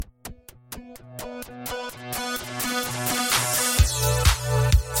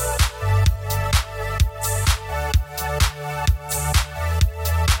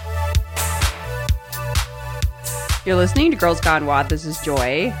You're listening to Girls Gone WOD. This is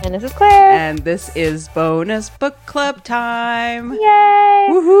Joy. And this is Claire. And this is bonus book club time. Yay!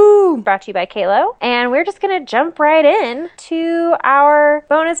 Woohoo! Brought to you by Kalo. And we're just going to jump right in to our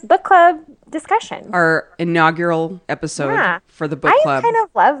bonus book club discussion. Our inaugural episode for the book club. I kind of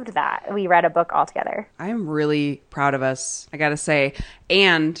loved that we read a book all together. I'm really proud of us, I gotta say.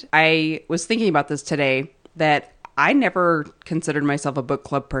 And I was thinking about this today, that I never considered myself a book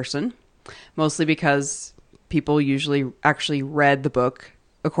club person, mostly because people usually actually read the book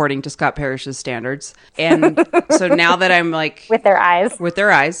according to Scott Parrish's standards. And so now that I'm like... With their eyes.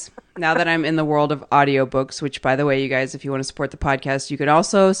 Now that I'm in the world of audiobooks, which, by the way, you guys, if you want to support the podcast, you can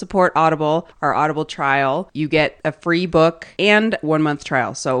also support Audible, our Audible trial. You get a free book and 1 month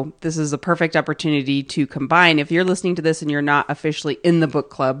trial. So this is a perfect opportunity to combine. If you're listening to this and you're not officially in the book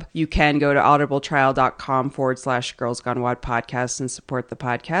club, you can go to audibletrial.com/Girls Gone WOD podcast and support the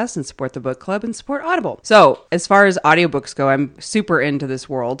podcast and support the book club and support Audible. So as far as audiobooks go, I'm super into this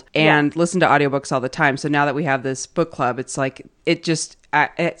world and listen to audiobooks all the time. So now that we have this book club, it's like, it's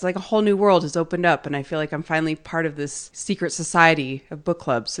like a whole new world has opened up, and I feel like I'm finally part of this secret society of book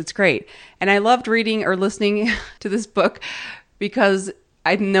clubs. It's great. And I loved reading or listening to this book because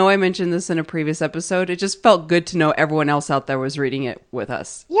I know I mentioned this in a previous episode. It just felt good to know everyone else out there was reading it with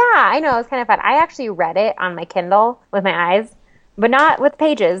us. Yeah, I know. It was kind of fun. I actually read it on my Kindle with my eyes, but not with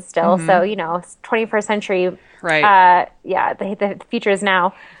pages still. Mm-hmm. So, it's 21st century. Right. The future is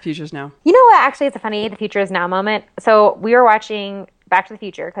now. Future's now. You know what? Actually, it's a funny the future is now moment. So we were watching Back to the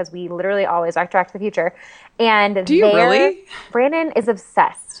Future because we literally always watch Back to the Future. And do you really? Brandon is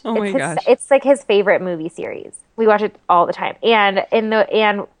obsessed. Oh my gosh. It's like his favorite movie series. We watch it all the time. And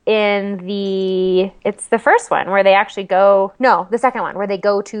it's the first one where they actually the second one where they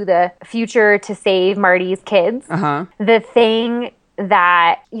go to the future to save Marty's kids. Uh-huh. The thing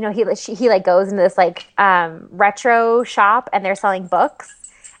that, he goes into this retro shop and they're selling books.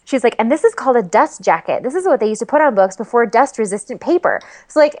 She's like, and this is called a dust jacket. This is what they used to put on books before dust-resistant paper.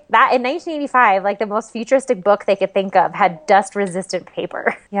 So, that in 1985, the most futuristic book they could think of had dust-resistant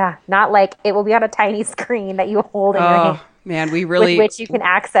paper. Yeah, not it will be on a tiny screen that you hold in your hand. Oh, man, with which you can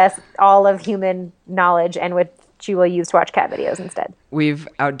access all of human knowledge and which you will use to watch cat videos instead. We've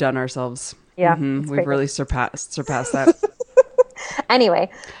outdone ourselves. Yeah. Mm-hmm. We've really surpassed that. Anyway,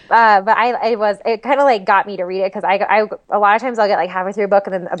 but it kind of got me to read it because I a lot of times I'll get halfway through a book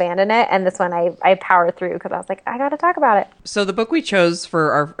and then abandon it, and this one I powered through because I was like, I got to talk about it. So the book we chose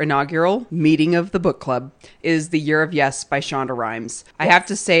for our inaugural meeting of the book club is The Year of Yes by Shonda Rhimes. Yes. I have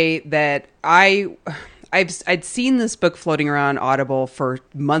to say that I'd seen this book floating around Audible for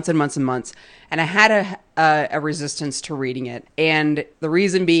months and months and months, and I had a resistance to reading it, and the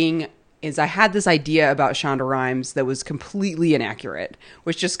reason being is I had this idea about Shonda Rhimes that was completely inaccurate,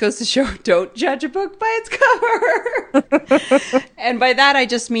 which just goes to show, don't judge a book by its cover. And by that, I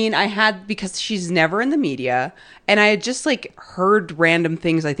just mean because she's never in the media, and I had just heard random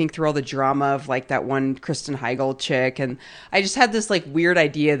things, I think, through all the drama of that one Kristen Heigl chick, and I just had this weird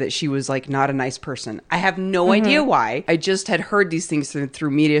idea that she was not a nice person. I have no idea why. I just had heard these things through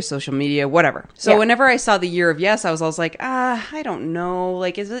media, social media, whatever. So whenever I saw The Year of Yes, I was always I don't know.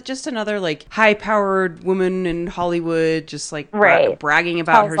 Is it just another high-powered woman in Hollywood just bragging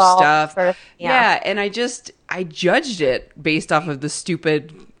about her stuff? Sort of, and I judged it based off of the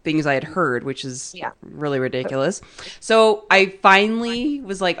stupid things I had heard, which is really ridiculous. So I finally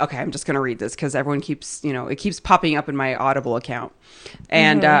was okay, I'm just going to read this because everyone keeps, it keeps popping up in my Audible account.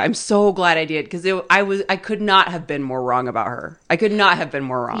 And I'm so glad I did because I could not have been more wrong about her. I could not have been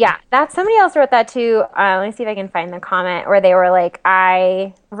more wrong. Yeah, somebody else wrote that too. Let me see if I can find the comment where they were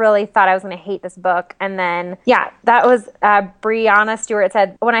I really thought I was going to hate this book. And then, that was Brianna Stewart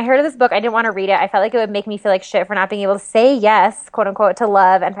said, when I heard of this book, I didn't want to read it. I felt like it would make me feel like shit for not being able to say yes, quote unquote, to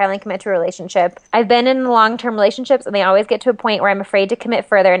love and finally commit to a relationship. I've been in long-term relationships and they always get to a point where I'm afraid to commit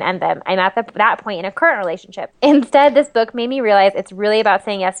further and end them. I'm at that point in a current relationship. Instead, this book made me realize it's really about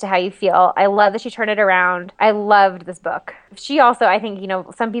saying yes to how you feel. I love that she turned it around. I loved this book. She also, I think,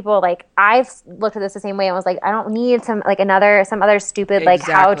 some people I've looked at this the same way and was I don't need some other stupid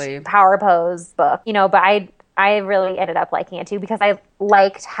exactly. power pose book, but I really ended up liking it too because I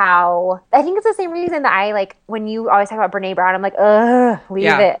liked how, I think it's the same reason that I when you always talk about Brene Brown, I'm ugh, leave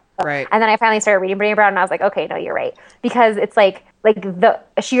it. Right. And then I finally started reading Brene Brown and I was okay, no, you're right. Because it's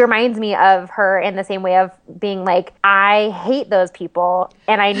she reminds me of her in the same way of being I hate those people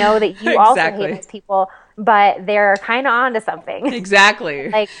and I know that you also hate those people, but they're kind of onto something.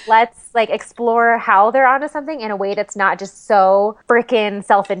 Exactly. Let's explore how they're onto something in a way that's not just so freaking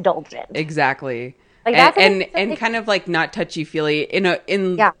self-indulgent. Exactly. Like that's and kind of like not touchy feely in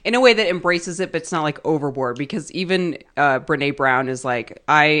a way that embraces it, but it's not like overboard. Because even Brene Brown is like,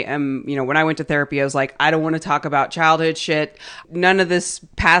 I am, when I went to therapy, I was like, I don't want to talk about childhood shit, none of this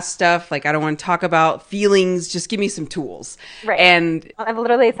past stuff. Like I don't want to talk about feelings. Just give me some tools. Right. And I've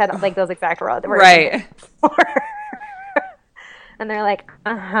literally said like those exact words. Right. And they're like,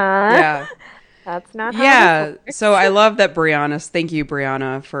 yeah. That's not how yeah. So I love that thank you,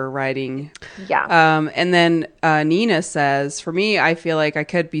 Brianna, for writing. Yeah. And then Nina says, for me, I feel like I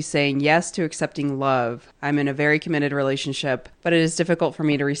could be saying yes to accepting love. I'm in a very committed relationship, but it is difficult for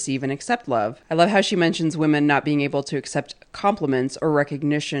me to receive and accept love. I love how she mentions women not being able to accept compliments or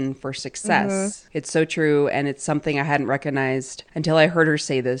recognition for success. Mm-hmm. It's so true, and it's something I hadn't recognized until I heard her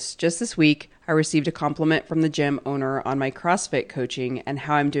say this. Just this week, I received a compliment from the gym owner on my CrossFit coaching and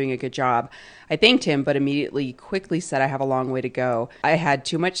how I'm doing a good job. I thanked him, but immediately quickly said I have a long way to go. I had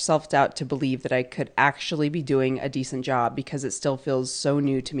too much self-doubt to believe that I could actually be doing a decent job because it still feels so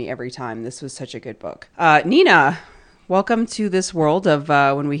new to me every time. This was such a good book. Nina, welcome to this world of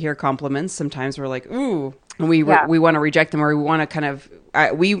when we hear compliments, sometimes we're like, ooh, and we want to reject them, or we want to kind of,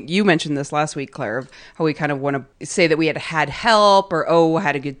 you mentioned this last week, Claire, of how we kind of want to say that we had help or,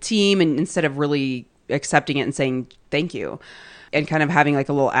 had a good team, and instead of really accepting it and saying thank you and kind of having like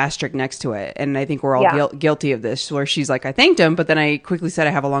a little asterisk next to it. And I think we're all guilty of this, where she's like, I thanked him, but then I quickly said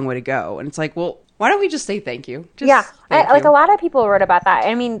I have a long way to go. And it's like, well, why don't we just say thank you? Like a lot of people wrote about that.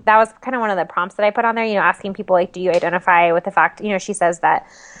 I mean, that was kind of one of the prompts that I put on there, asking people like, do you identify with the fact, she says that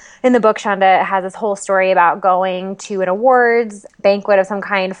in the book, Shonda has this whole story about going to an awards banquet of some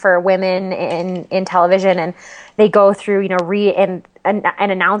kind for women in television, and they go through, read and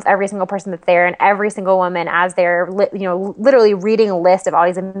announce every single person that's there, and every single woman, as they're literally reading a list of all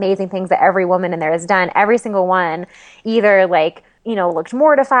these amazing things that every woman in there has done. Every single one either like looked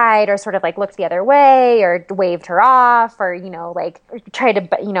mortified, or sort of like looked the other way, or waved her off, or like tried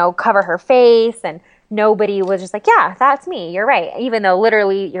to cover her face, and nobody was just like, yeah, that's me. You're right. Even though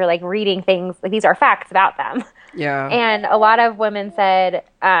literally you're like reading things, like these are facts about them. Yeah. And a lot of women said,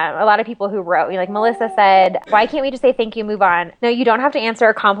 a lot of people who wrote, like Melissa said, why can't we just say thank you, move on? No, you don't have to answer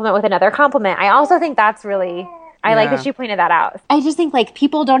a compliment with another compliment. I also think that's really, I like that she pointed that out. I just think like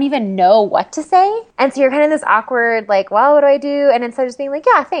people don't even know what to say. And so you're kind of this awkward, like, well, what do I do? And instead of just being like,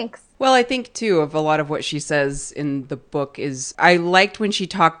 yeah, thanks. Well, I think, too, of a lot of what she says in the book is, I liked when she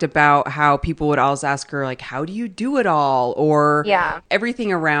talked about how people would always ask her, like, how do you do it all? Or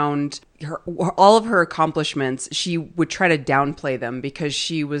everything around all of her accomplishments, she would try to downplay them because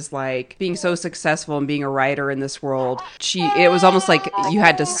she was like being so successful and being a writer in this world. It was almost like you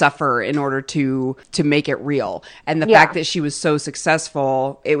had to suffer in order to make it real. And the fact that she was so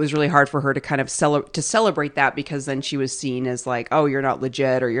successful, it was really hard for her to kind of celebrate that, because then she was seen as like, oh, you're not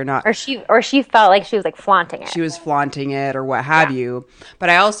legit, or you're not. Or she felt like she was like flaunting it. She was flaunting it, or what have you. But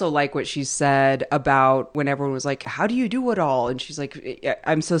I also like what she said about when everyone was like, how do you do it all? And she's like,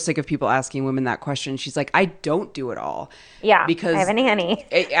 I'm so sick of people asking women that question. She's like, I don't do it all. Yeah. Because I have a nanny.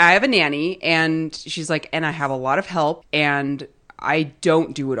 I have a nanny, and she's like, and I have a lot of help, and I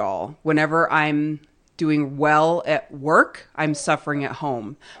don't do it all. Whenever I'm doing well at work, I'm suffering at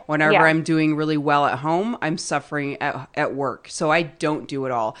home. Whenever I'm doing really well at home, I'm suffering at work. So I don't do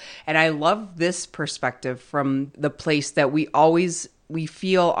it all. And I love this perspective from the place that we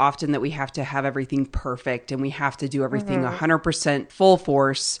feel often that we have to have everything perfect, and we have to do everything 100% full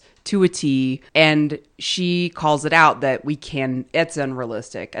force to a T. And she calls it out that it's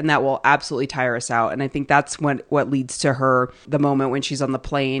unrealistic, and that will absolutely tire us out. And I think that's what leads to her, the moment when she's on the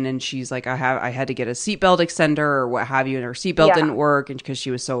plane and she's like, I had to get a seatbelt extender or what have you, and her seatbelt didn't work, and because she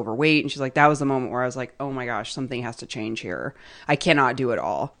was so overweight. And she's like, that was the moment where I was like, oh my gosh, something has to change here. I cannot do it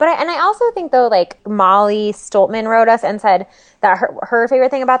all. But I also think though, like Molly Stoltman wrote us and said that her favorite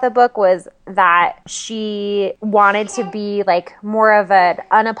thing about the book was that she wanted to be like more of an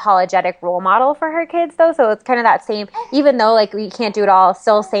unapologetic role model for her kids though. So it's kind of that same, even though like we can't do it all,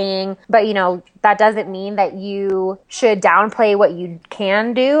 still saying, but that doesn't mean that you should downplay what you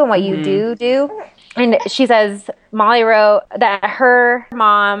can do and what you do. And she says, Molly wrote that her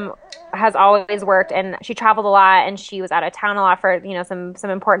mom has always worked, and she traveled a lot, and she was out of town a lot for, some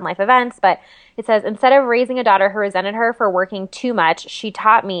important life events. But it says, instead of raising a daughter who resented her for working too much, she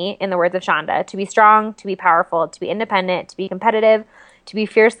taught me, in the words of Shonda, to be strong, to be powerful, to be independent, to be competitive, to be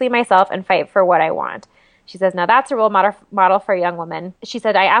fiercely myself and fight for what I want. She says, now that's a role model for a young woman. She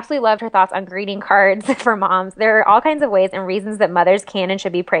said, I absolutely loved her thoughts on greeting cards for moms. There are all kinds of ways and reasons that mothers can and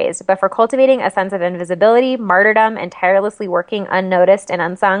should be praised. But for cultivating a sense of invisibility, martyrdom, and tirelessly working unnoticed and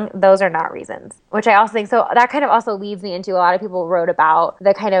unsung, those are not reasons. Which I also think, so that kind of also leads me into a lot of people wrote about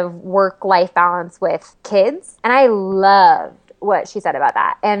the kind of work-life balance with kids. And I loved what she said about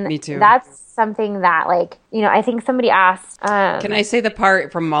that. And me too. That's something that, like, you know, I think somebody asked. Can I say the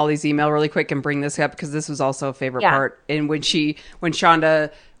part from Molly's email really quick and bring this up? Because this was also a favorite part. And when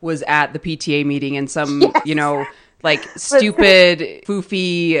Shonda was at the PTA meeting and some, you know, like stupid,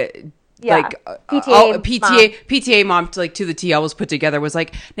 foofy, like PTA mom, like to the T always put together was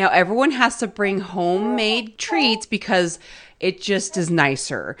like, now everyone has to bring homemade treats because it just is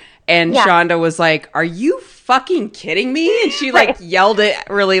nicer. And Shonda was like, are you fucking kidding me? And she like yelled it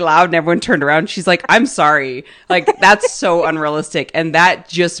really loud and everyone turned around. She's like, I'm sorry. Like, that's so unrealistic. And that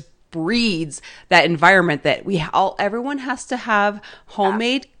just breeds that environment that everyone has to have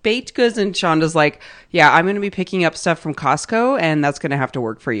homemade baked goods. And Shonda's like, yeah, I'm going to be picking up stuff from Costco and that's going to have to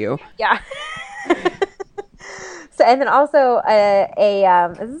work for you. Yeah. And then also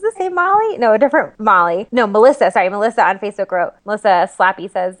is this the same Molly? No, a different Molly. No, Melissa. Sorry, Melissa on Facebook wrote, Melissa Slappy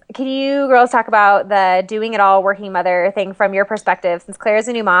says, can you girls talk about the doing it all working mother thing from your perspective, since Claire is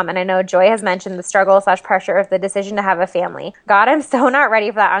a new mom and I know Joy has mentioned the struggle/pressure of the decision to have a family. God, I'm so not ready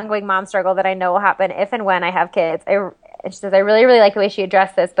for that ongoing mom struggle that I know will happen if and when I have kids. And she says, I really, really like the way she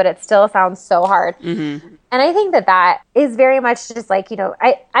addressed this, but it still sounds so hard. Mm-hmm. And I think that is very much just like, you know,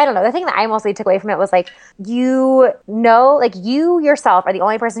 I don't know. The thing that I mostly took away from it was like, you know, like you yourself are the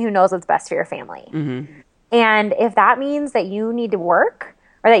only person who knows what's best for your family. Mm-hmm. And if that means that you need to work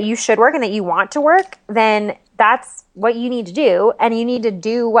or that you should work and that you want to work, then that's what you need to do. And you need to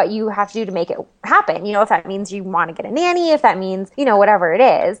do what you have to do to make it happen. You know, if that means you want to get a nanny, if that means, you know, whatever it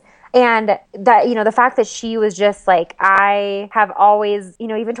is. And that, you know, the fact that she was just like, I have always, you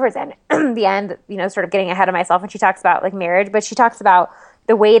know, even towards the end, you know, sort of getting ahead of myself when she talks about like marriage, but she talks about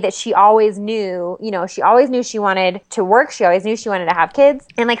the way that she always knew, you know, she always knew she wanted to work. She always knew she wanted to have kids.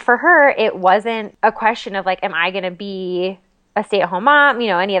 And like for her, it wasn't a question of like, am I going to be a stay-at-home mom, you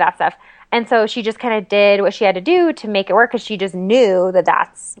know, any of that stuff. And so she just kind of did what she had to do to make it work because she just knew that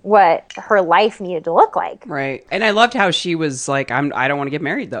that's what her life needed to look like. Right. And I loved how she was like, I don't want to get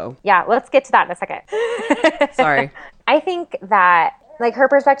married though. Yeah, let's get to that in a second. Sorry. I think that like her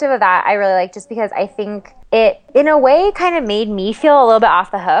perspective of that, I really like just because I think it in a way kind of made me feel a little bit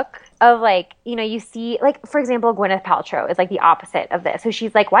off the hook of like, you know, you see like, for example, Gwyneth Paltrow is like the opposite of this. So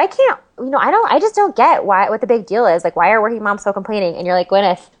she's like, why can't, you know, I just don't get what the big deal is. Like, why are working moms so complaining? And you're like,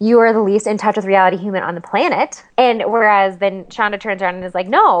 Gwyneth, you are the least in touch with reality human on the planet. And whereas then Shonda turns around and is like,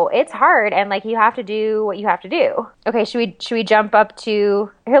 no, it's hard. And like, you have to do what you have to do. Okay. Should we jump up to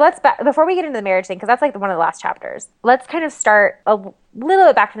here? Before we get into the marriage thing, cause that's like one of the last chapters, let's kind of start a little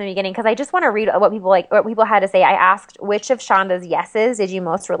bit back from the beginning. Cause I just want to read what people had to say. I asked, which of Shonda's yeses did you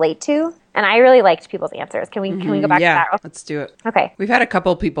most relate to? And I really liked people's answers. Can we go back to that? Let's do it. Okay. We've had a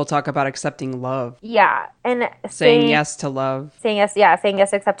couple people talk about accepting love. Yeah. And saying yes to love. Saying yes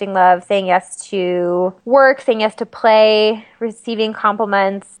to accepting love, saying yes to work, saying yes to play, receiving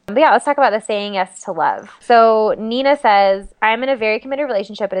compliments. But yeah, let's talk about the saying yes to love. So Nina says, I'm in a very committed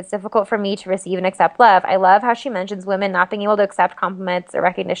relationship, but it's difficult for me to receive and accept love. I love how she mentions women not being able to accept compliments or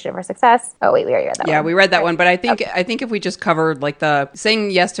recognition of her success. Oh, wait, we already read that one. Yeah, we read that one. But I think if we just covered like the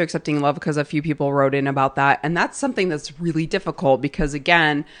saying yes to accepting love, because a few people wrote in about that. And that's something that's really difficult because,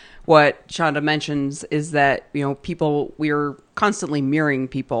 again, what Shonda mentions is that, you know, we're constantly mirroring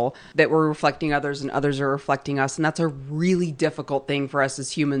people, that we're reflecting others and others are reflecting us. And that's a really difficult thing for us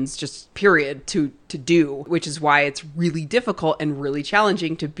as humans, just period, to do, which is why it's really difficult and really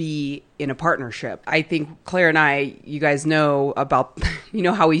challenging to be in a partnership. I think Claire and I, you guys know about, you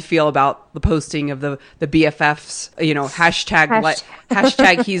know, how we feel about the posting of the BFFs, you know,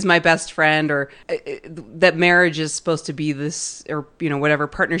 hashtag he's my best friend, or that marriage is supposed to be this, or, you know, whatever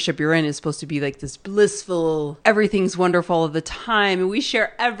partnership you're in is supposed to be like this blissful, everything's wonderful all the time and we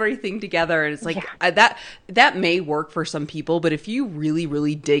share everything together. And it's like that may work for some people, but if you really,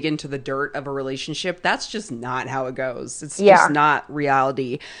 really dig into the dirt of a relationship, that's just not how it goes. It's just not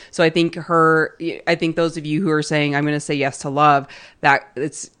reality. So I think those of you who are saying, I'm going to say yes to love, that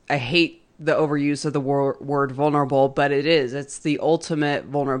I hate the overuse of the word vulnerable, but it's the ultimate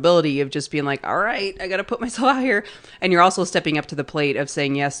vulnerability of just being like, all right, I got to put myself out here. And you're also stepping up to the plate of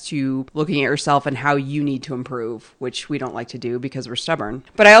saying yes to looking at yourself and how you need to improve, which we don't like to do because we're stubborn.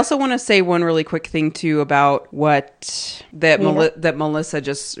 But I also want to say one really quick thing too about what that Melissa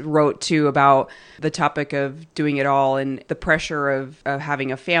just wrote too about the topic of doing it all and the pressure of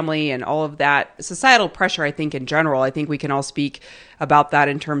having a family and all of that societal pressure. I think in general, I think we can all speak about that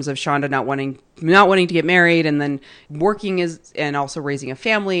in terms of Shonda not wanting to get married and then working and also raising a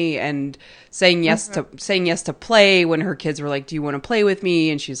family and saying yes to play when her kids were like, do you want to play with me?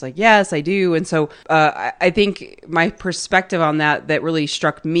 And she's like, yes, I do. And so I think my perspective on that really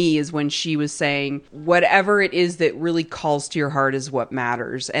struck me is when she was saying, whatever it is that really calls to your heart is what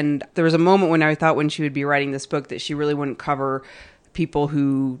matters. And there was a moment when I thought when she would be writing this book that she really wouldn't cover people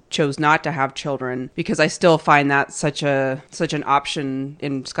who chose not to have children, because I still find that such an option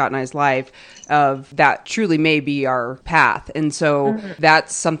in Scott and I's life of that truly may be our path. And so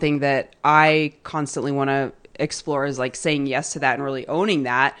that's something that I constantly want to explore, is like saying yes to that and really owning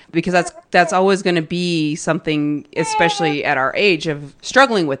that, because that's always going to be something, especially at our age, of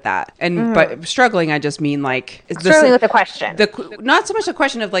struggling with that. And but struggling, I just mean like struggling with the question, not so much the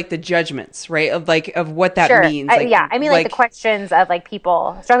question of like the judgments, right? Of what that means. Like, I mean like the questions of like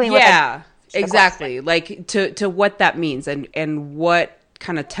people struggling with. Yeah, exactly. Like to what that means and what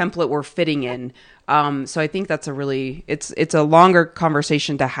kind of template we're fitting in. So I think that's it's a longer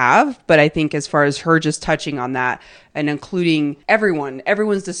conversation to have, but I think as far as her just touching on that and including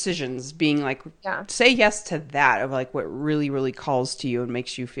everyone's decisions, being like, say yes to that, of like what really, really calls to you and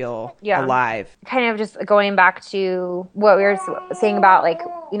makes you feel alive. Kind of just going back to what we were saying about, like,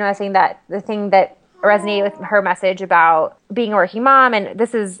 I was saying that the thing that resonated with her message about being a working mom, and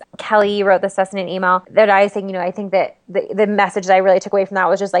this is Kelly wrote this to us in an email that I was saying, I think that the message that I really took away from that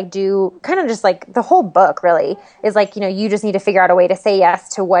was just like, the whole book really is like, you just need to figure out a way to say yes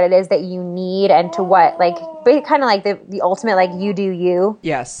to what it is that you need and to what, like, but kind of like the ultimate, like, you do you.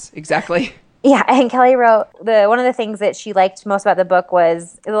 Yes, exactly. Yeah, and Kelly wrote, one of the things that she liked most about the book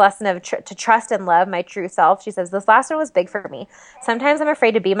was the lesson of to trust and love my true self. She says, this last one was big for me. Sometimes I'm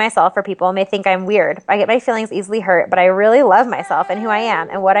afraid to be myself, or people may think I'm weird. I get my feelings easily hurt, but I really love myself and who I am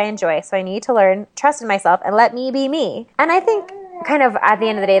and what I enjoy. So I need to learn trust in myself and let me be me. And I think kind of at the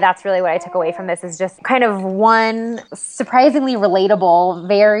end of the day, that's really what I took away from this, is just kind of one surprisingly relatable,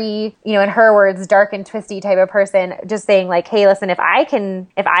 very, in her words, dark and twisty type of person, just saying like, hey, listen, if I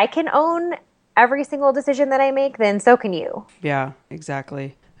can own every single decision that I make, then so can you. Yeah,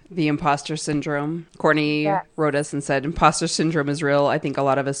 exactly. The imposter syndrome. Courtney wrote us and said, imposter syndrome is real. I think a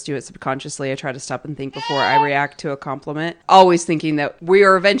lot of us do it subconsciously. I try to stop and think before I react to a compliment. Always thinking that we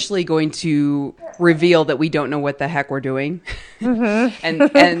are eventually going to reveal that we don't know what the heck we're doing.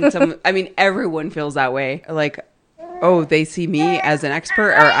 And everyone feels that way. Like, oh, they see me as an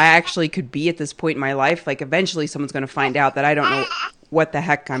expert, or I actually could be at this point in my life. Like, eventually someone's going to find out that I don't know what the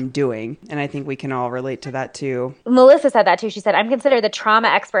heck I'm doing. And I think we can all relate to that too. Melissa said that too. She said, I'm considered the trauma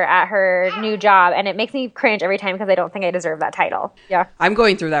expert at her new job, and it makes me cringe every time because I don't think I deserve that title. Yeah. I'm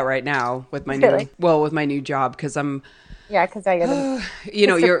going through that right now with my new job, because I'm because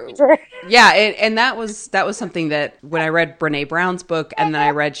you're and that was something that when I read Brene Brown's book and then I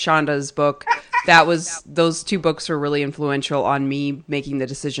read Shonda's book, those two books were really influential on me making the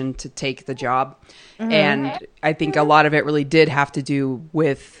decision to take the job. And I think a lot of it really did have to do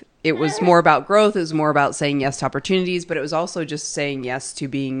with, it was more about growth. It was more about saying yes to opportunities, but it was also just saying yes to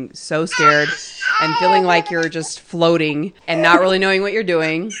being so scared and feeling like you're just floating and not really knowing what you're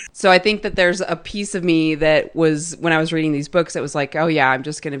doing. So I think that there's a piece of me that was, when I was reading these books, it was like, oh yeah, I'm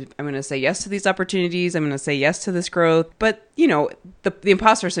going to say yes to these opportunities. I'm going to say yes to this growth. But the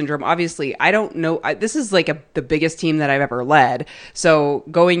imposter syndrome, obviously, I don't know. This is like the biggest team that I've ever led. So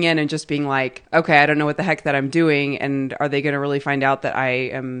going in and just being like, okay, I don't know what the heck that I'm doing. And are they going to really find out that I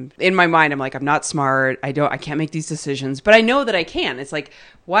am, in my mind, I'm like, I'm not smart. I can't make these decisions, but I know that I can. It's like,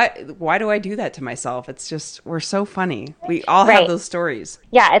 why do I do that to myself? It's just, we're so funny. We all have those stories.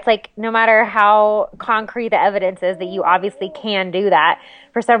 Yeah. It's like, no matter how concrete the evidence is that you obviously can do that,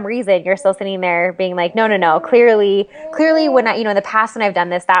 for some reason, you're still sitting there being like, no. Clearly when I, in the past when I've done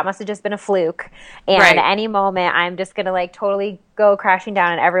this, that must have just been a fluke. And at any moment, I'm just going to like totally go crashing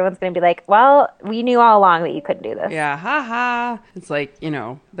down, and everyone's going to be like, well, we knew all along that you couldn't do this. Yeah. Ha ha. It's like,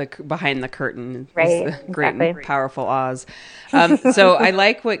 the behind the curtain. Right. Great and powerful Oz. So I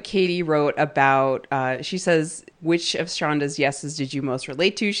like what Katie wrote about, she says, which of Shonda's yeses did you most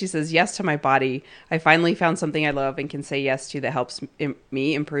relate to? She says, yes to my body. I finally found something I love and can say yes to that helps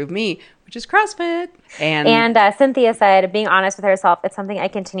me improve me, which is CrossFit. And Cynthia said, being honest with herself, it's something I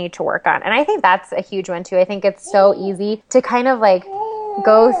continue to work on. And I think that's a huge one too. I think it's so easy to kind of like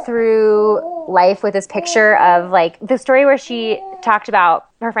go through life with this picture of like the story where she talked about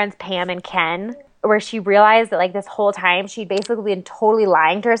her friends Pam and Ken, where she realized that like this whole time she'd basically been totally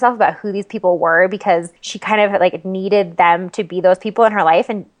lying to herself about who these people were because she kind of like needed them to be those people in her life.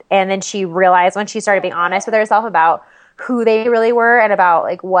 And then she realized when she started being honest with herself about who they really were and about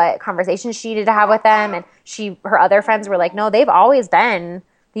like what conversations she needed to have with them. And her other friends were like, no, they've always been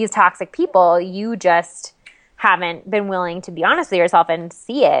these toxic people. You just haven't been willing to be honest with yourself and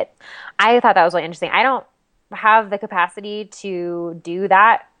see it. I thought that was really interesting. I don't have the capacity to do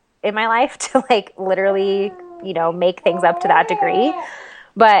that in my life, to like literally, make things up to that degree.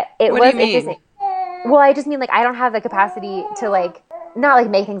 But it was interesting. Well, I just mean like I don't have the capacity to like not like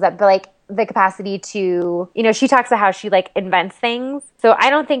make things up, but like the capacity to, she talks about how she like invents things. So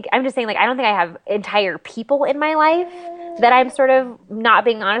I'm just saying like I don't think I have entire people in my life that I'm sort of not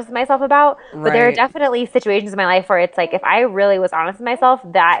being honest with myself about. Right. But there are definitely situations in my life where it's like if I really was honest with myself,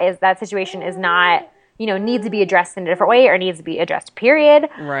 that situation is not, needs to be addressed in a different way or needs to be addressed, period.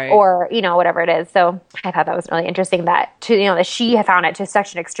 Right. Or, whatever it is. So I thought that was really interesting that she had found it to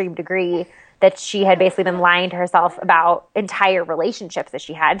such an extreme degree that she had basically been lying to herself about entire relationships that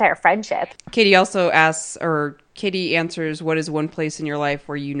she had, entire friendships. Katie also asks, or Katie answers, what is one place in your life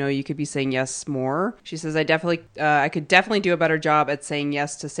where you could be saying yes more? She says, I could definitely do a better job at saying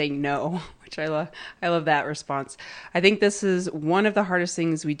yes to saying no, which I love. I love that response. I think this is one of the hardest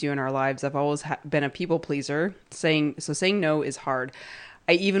things we do in our lives. I've always been a people pleaser. Saying no is hard.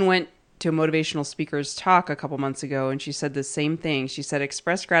 I even went to a motivational speaker's talk a couple months ago, and she said the same thing. She said,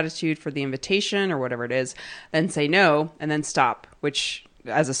 express gratitude for the invitation or whatever it is, then say no, and then stop, which,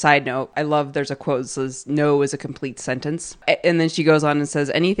 as a side note, I love there's a quote that says, no is a complete sentence. And then she goes on and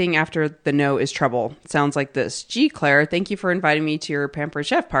says, anything after the no is trouble. Sounds like this. Gee, Claire, thank you for inviting me to your Pampered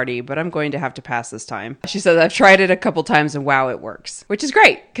Chef party, but I'm going to have to pass this time. She says, I've tried it a couple times and wow, it works. Which is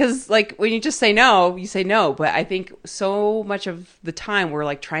great, because like when you just say no, you say no. But I think so much of the time we're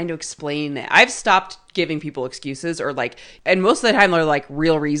like trying to explain it. I've stopped giving people excuses or like, and most of the time they're like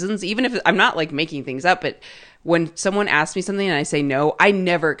real reasons, even if I'm not like making things up, but when someone asks me something and I say no, I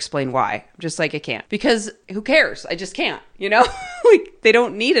never explain why. I'm just like, I can't. Because who cares? I just can't, Like, they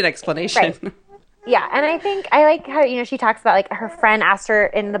don't need an explanation. Right. Yeah, and I think I like how, she talks about, like, her friend asked her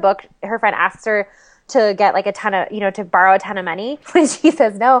in the book, to get, like, a ton of, to borrow a ton of money. When she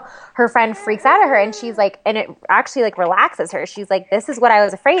says no, her friend freaks out at her, and she's like, and it actually, like, relaxes her. She's like, this is what I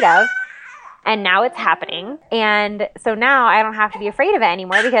was afraid of. And now it's happening. And so now I don't have to be afraid of it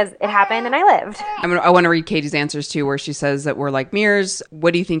anymore because it happened and I lived. I want to read Katie's answers too, where she says that we're like mirrors.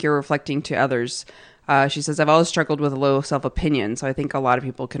 What do you think you're reflecting to others? She says, I've always struggled with a low self-opinion. So I think a lot of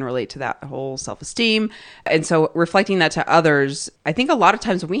people can relate to that whole self-esteem. And so reflecting that to others, I think a lot of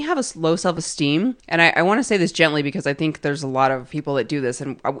times when we have a low self-esteem, and I want to say this gently because I think there's a lot of people that do this,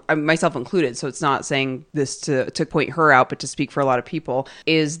 and I myself included, so it's not saying this to point her out, but to speak for a lot of people,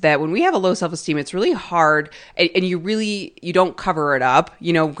 is that when we have a low self-esteem, it's really hard, and you don't cover it up,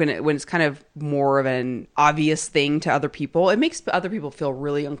 when it's kind of more of an obvious thing to other people, it makes other people feel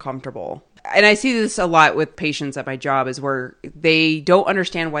really uncomfortable. And I see this a lot with patients at my job is where they don't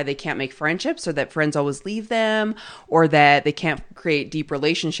understand why they can't make friendships or that friends always leave them or that they can't create deep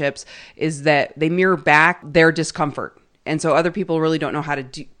relationships, is that they mirror back their discomfort. And so other people really don't know how to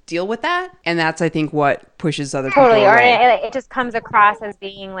deal with that. And that's, I think, what pushes other people away. Or it just comes across as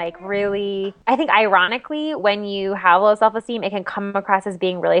being like really, I think ironically, when you have low self-esteem, it can come across as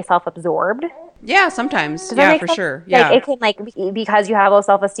being really self-absorbed. Yeah, sometimes. Yeah, for sure. Yeah. Like, it can because you have low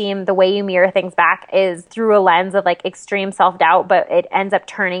self-esteem, the way you mirror things back is through a lens of like extreme self-doubt, but it ends up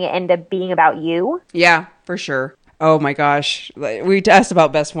turning it into being about you. Yeah, for sure. Oh my gosh. We asked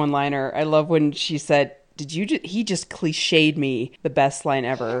about best one-liner. I love when she said, he just cliched me, the best line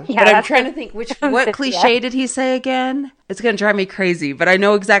ever. Yeah, but I'm trying to think what cliche did he say again? It's going to drive me crazy, but I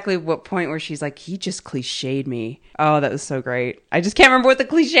know exactly what point where she's like, he just cliched me. Oh, that was so great. I just can't remember what the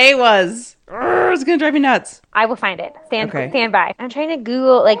cliche was. It's going to drive me nuts. I will find it. Stand by. I'm trying to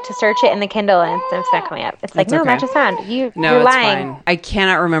Google, like, to search it in the Kindle, and it's not coming up. It's like, no, match a sound. You're lying. Fine. I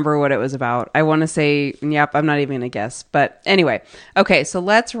cannot remember what it was about. I want to say, yep, I'm not even going to guess. But anyway. Okay, so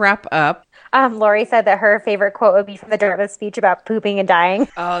let's wrap up. Lori said that her favorite quote would be from the Dartmouth speech about pooping and dying.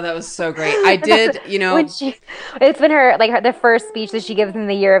 Oh, that was so great. I did, It's been the first speech that she gives in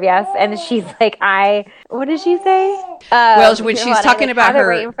the Year of Yes, and she's like, what did she say? Well, when she's talking about her,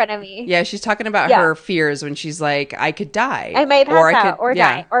 right in front of me. Yeah, she's talking about her fears when she's like, I could die. I might pass out or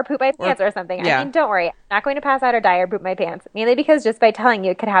die or poop my pants or something. Yeah. I mean, don't worry. I'm not going to pass out or die or poop my pants. Mainly because just by telling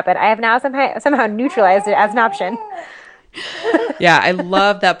you it could happen, I have now somehow neutralized it as an option. Yeah, I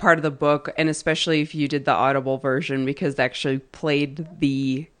love that part of the book, and especially if you did the Audible version, because they actually played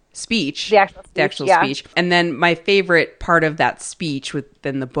the speech. The actual speech. And then my favorite part of that speech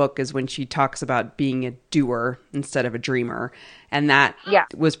within the book is when she talks about being a doer instead of a dreamer. And that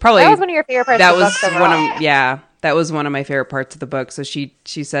was probably... That was one of your favorite parts of the book. That was one of my favorite parts of the book. So she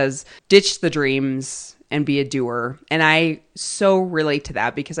says, ditch the dreams and be a doer. And I so relate to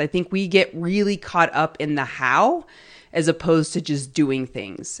that because I think we get really caught up in the how as opposed to just doing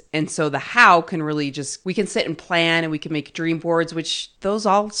things. And so the how can really we can sit and plan and we can make dream boards, which those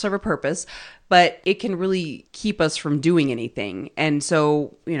all serve a purpose, but it can really keep us from doing anything. And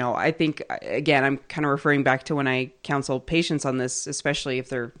so, I think, again, I'm kind of referring back to when I counsel patients on this, especially if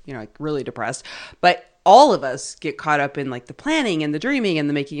they're, really depressed, but all of us get caught up in like the planning and the dreaming and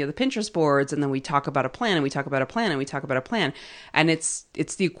the making of the Pinterest boards. And then we talk about a plan and we talk about a plan and we talk about a plan. And it's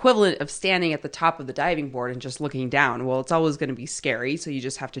the equivalent of standing at the top of the diving board and just looking down. Well, it's always going to be scary. So you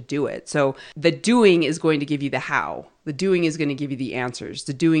just have to do it. So the doing is going to give you the how. The doing is going to give you the answers.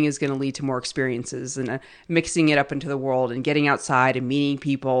 The doing is going to lead to more experiences and mixing it up into the world and getting outside and meeting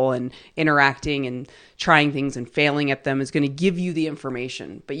people and interacting and trying things and failing at them is going to give you the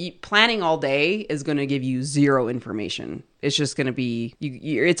information. But planning all day is going to give you zero information. It's just going to be,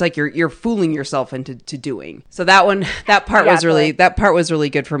 it's like you're fooling yourself into doing. So that part was really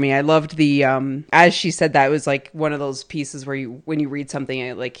good for me. I loved the, as she said, that was like one of those pieces where when you read something,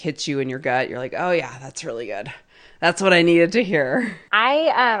 it like hits you in your gut. You're like, oh yeah, that's really good. That's what I needed to hear.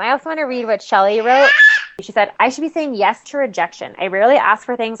 I also want to read what Shelley wrote. She said, I should be saying yes to rejection. I rarely ask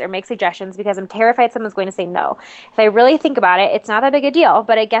for things or make suggestions because I'm terrified someone's going to say no. If I really think about it, it's not that big a deal,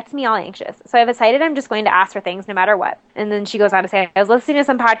 but it gets me all anxious. So I've decided I'm just going to ask for things no matter what. And then she goes on to say, I was listening to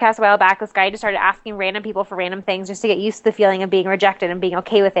some podcast a while back. This guy just started asking random people for random things just to get used to the feeling of being rejected and being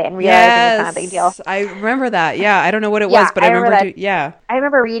okay with it and realizing it's not a big deal. I remember that. Yeah, I don't know what it was, but I remember I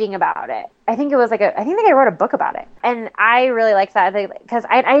remember reading about it. I think it was I think I wrote a book about it. And I really liked that because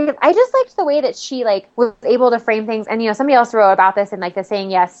I just liked the way that she was able to frame things. And, somebody else wrote about this in the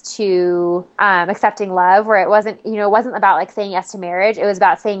saying yes to accepting love, where it wasn't about saying yes to marriage. It was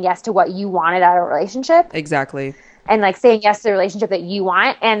about saying yes to what you wanted out of a relationship. Exactly. And saying yes to the relationship that you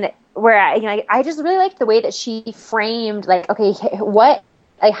want. And where, I just really liked the way that she framed okay,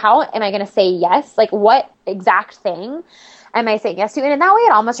 how am I going to say yes? What exact thing am I saying yes to? And in that way,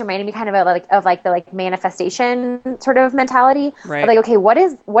 it almost reminded me kind of the manifestation sort of mentality. Right. Of okay, what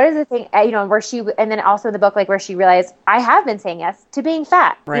is the thing, where she, and then also in the book, where she realized I have been saying yes to being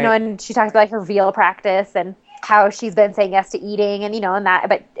fat, right. And she talks about her veal practice and how she's been saying yes to eating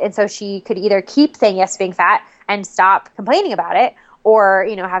and so she could either keep saying yes to being fat and stop complaining about it, or,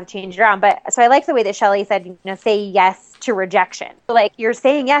 have to change it around. But so I like the way that Shelley said, say yes to rejection. So, you're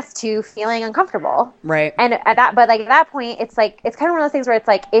saying yes to feeling uncomfortable. Right. And at that point, it's kind of one of those things where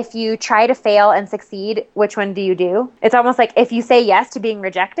it's if you try to fail and succeed, which one do you do? It's almost like if you say yes to being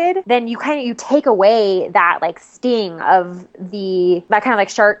rejected, then you take away that sting of that kind of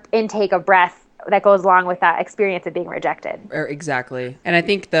sharp intake of breath that goes along with that experience of being rejected. Exactly. And I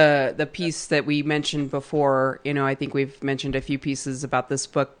think the piece that we mentioned before, I think we've mentioned a few pieces about this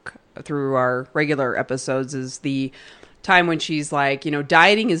book through our regular episodes, is the time when she's like,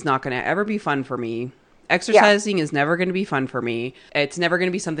 dieting is not going to ever be fun for me. Exercising is never going to be fun for me. It's never going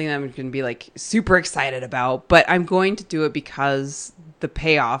to be something that I'm going to be super excited about, but I'm going to do it because the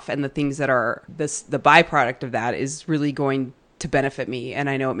payoff and the things that are the byproduct of that is really going to benefit me. And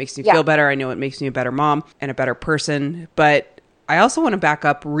I know it makes me feel better. I know it makes me a better mom and a better person. But I also want to back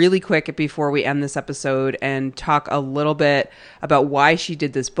up really quick before we end this episode and talk a little bit about why she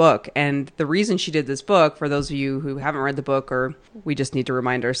did this book. And the reason she did this book, for those of you who haven't read the book, or we just need to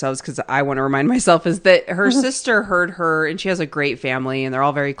remind ourselves because I want to remind myself, is that her sister heard her, and she has a great family and they're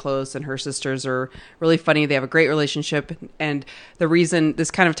all very close, and her sisters are really funny. They have a great relationship. And the reason,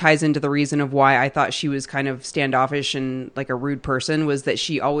 this kind of ties into the reason of why I thought she was kind of standoffish and a rude person, was that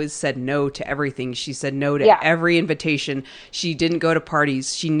she always said no to everything. She said no to every invitation. She didn't go to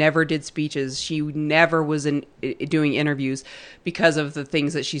parties. She never did speeches. She never was doing interviews because of the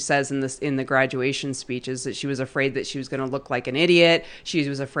things that she says in the graduation speeches, that she was afraid that she was going to look like an idiot. She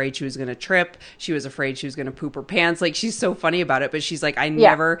was afraid she was going to trip. She was afraid she was going to poop her pants. Like, she's so funny about it, but she's like, I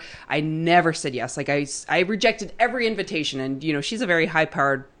never said yes. Like, I rejected every invitation. And, you know, she's a very high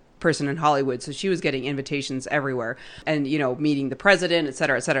powered person in Hollywood, so she was getting invitations everywhere, and, you know, meeting the president, et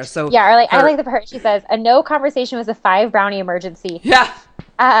cetera, et cetera. So yeah, or like, I like the part she says, a no conversation was a 5 brownie emergency. Yeah.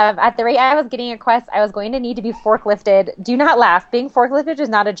 At the rate I was getting requests, I was going to need to be forklifted. Do not laugh. Being forklifted is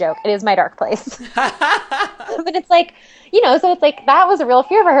not a joke. It is my dark place. But it's like, you know, so it's like, that was a real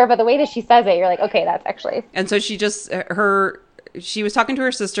fear for her, but the way that she says it, you're like, okay, that's actually. And so she just, she was talking to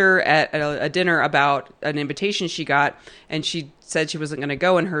her sister at a dinner about an invitation she got, and she said she wasn't going to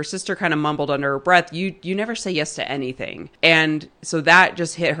go, and her sister kind of mumbled under her breath, you never say yes to anything. And so that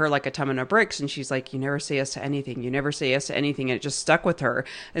just hit her like a ton of bricks, and she's like, you never say yes to anything, you never say yes to anything, and it just stuck with her.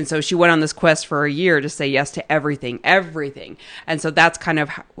 And so she went on this quest for a year to say yes to everything. And so that's kind of,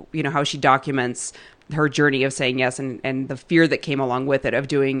 you know, how she documents her journey of saying yes, and the fear that came along with it, of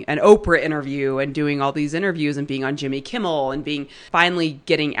doing an Oprah interview and doing all these interviews and being on Jimmy Kimmel and finally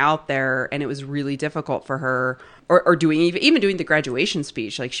getting out there. And it was really difficult for her, or doing even doing the graduation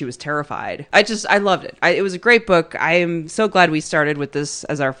speech. Like, she was terrified. I loved it. It was a great book. I am so glad we started with this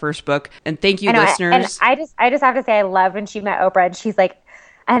as our first book. And thank you, listeners. And I just have to say, I love when she met Oprah and she's like,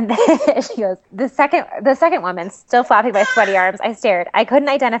 and then she goes, the second woman, still flapping my sweaty arms. I stared. I couldn't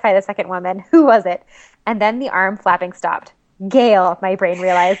identify the second woman. Who was it? And then the arm flapping stopped. Gail, my brain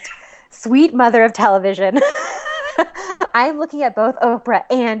realized. Sweet mother of television. I'm looking at both Oprah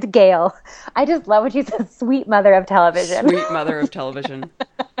and Gail. I just love when she says sweet mother of television. Sweet mother of television.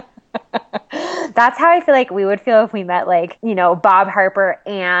 That's how I feel like we would feel if we met, like, you know, Bob Harper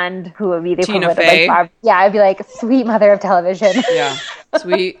and who would be the Tina Fey. Like Bob. Yeah, I'd be like, sweet mother of television. Yeah.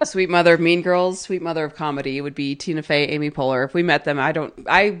 Sweet mother of Mean Girls, sweet mother of comedy would be Tina Fey, Amy Poehler. If we met them,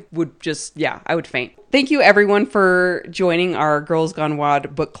 I would faint. Thank you, everyone, for joining our Girls Gone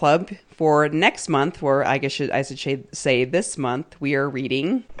WOD book club. For next month, or I guess I should say this month, we are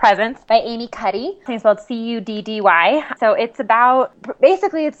reading Presence by Amy Cuddy. It's spelled Cuddy. So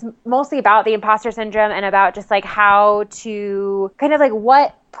it's mostly about the imposter syndrome and about just like how to kind of like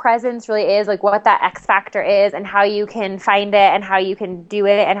what presence really is, like what that X factor is, and how you can find it and how you can do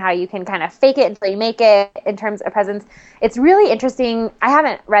it and how you can kind of fake it until you make it in terms of presence. It's really interesting. I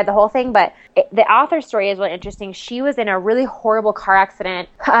haven't read the whole thing, but the author's story is really interesting. She was in a really horrible car accident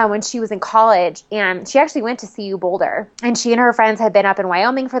when she was in college, and she actually went to CU Boulder, and she and her friends had been up in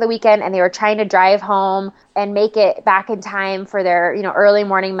Wyoming for the weekend, and they were trying to drive home and make it back in time for their, you know, early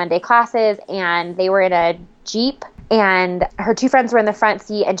morning Monday classes, and they were in a Jeep, and her 2 friends were in the front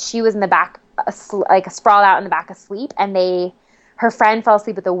seat, and she was in the back, like sprawled out in the back asleep, and her friend fell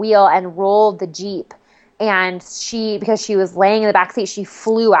asleep at the wheel and rolled the Jeep. And because she was laying in the back seat, she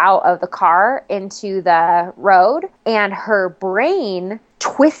flew out of the car into the road, and her brain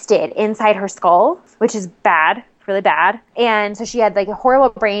twisted inside her skull, which is bad, really bad. And so she had like a horrible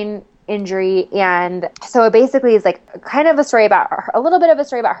brain injury. And so it basically is like kind of a story about her, a little bit of a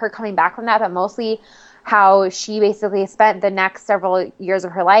story about her coming back from that, but mostly how she basically spent the next several years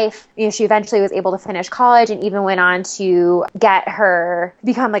of her life. You know, she eventually was able to finish college and even went on to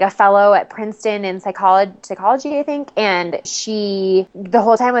become like a fellow at Princeton in psychology, I think. And she, the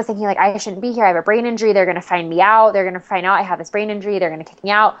whole time was thinking like, I shouldn't be here. I have a brain injury. They're going to find me out. They're going to find out I have this brain injury. They're going to kick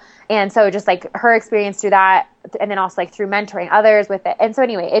me out. And so just like her experience through that, and then also like through mentoring others with it. And so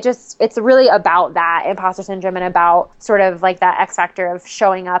anyway, it's really about that imposter syndrome and about sort of like that X factor of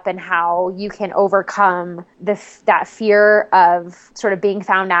showing up and how you can overcome that fear of sort of being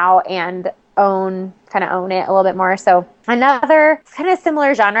found out and own it a little bit more. So another kind of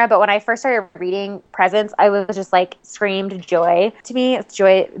similar genre, but when I first started reading Presence, I was just like screamed joy to me. It's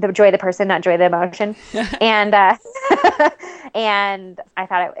joy of the person, not joy of the emotion. And and I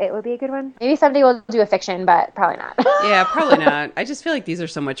thought it would be a good one. Maybe someday we'll do a fiction, but probably not. Yeah, probably not. I just feel like these are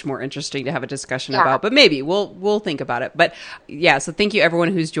so much more interesting to have a discussion about, but maybe we'll think about it. But yeah, so thank you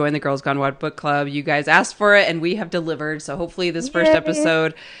everyone who's joined the Girls Gone WOD book club. You guys asked for it and we have delivered. So hopefully this first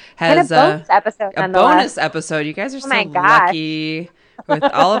episode has a bonus episode. You guys are so lucky. With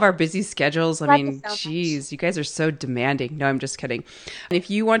all of our busy schedules, I Love you mean, so much. geez, you guys are so demanding. No, I'm just kidding. And if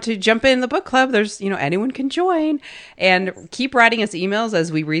you want to jump in the book club, there's, anyone can join. And keep writing us emails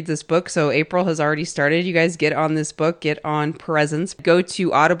as we read this book. So April has already started. You guys get on this book, get on Presence. Go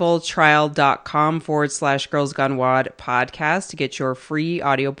to audibletrial.com/Girls Gone WOD podcast to get your free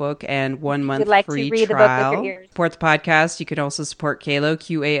audiobook and 1 month You'd like to free read the book with trial. your ears. Support the podcast. You can also support Qalo,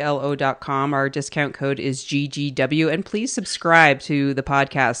 QALO.com. Our discount code is GGW. And please subscribe to the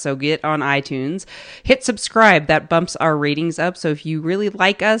podcast. So get on iTunes, hit subscribe. That bumps our ratings up. So if you really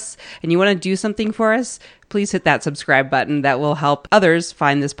like us and you want to do something for us, please hit that subscribe button. That will help others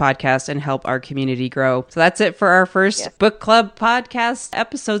find this podcast and help our community grow. So that's it for our first book club podcast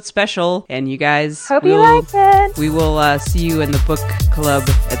episode special. And you guys, Hope you liked it. we will see you in the book club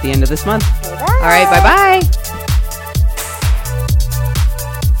at the end of this month. Bye. All right, bye-bye.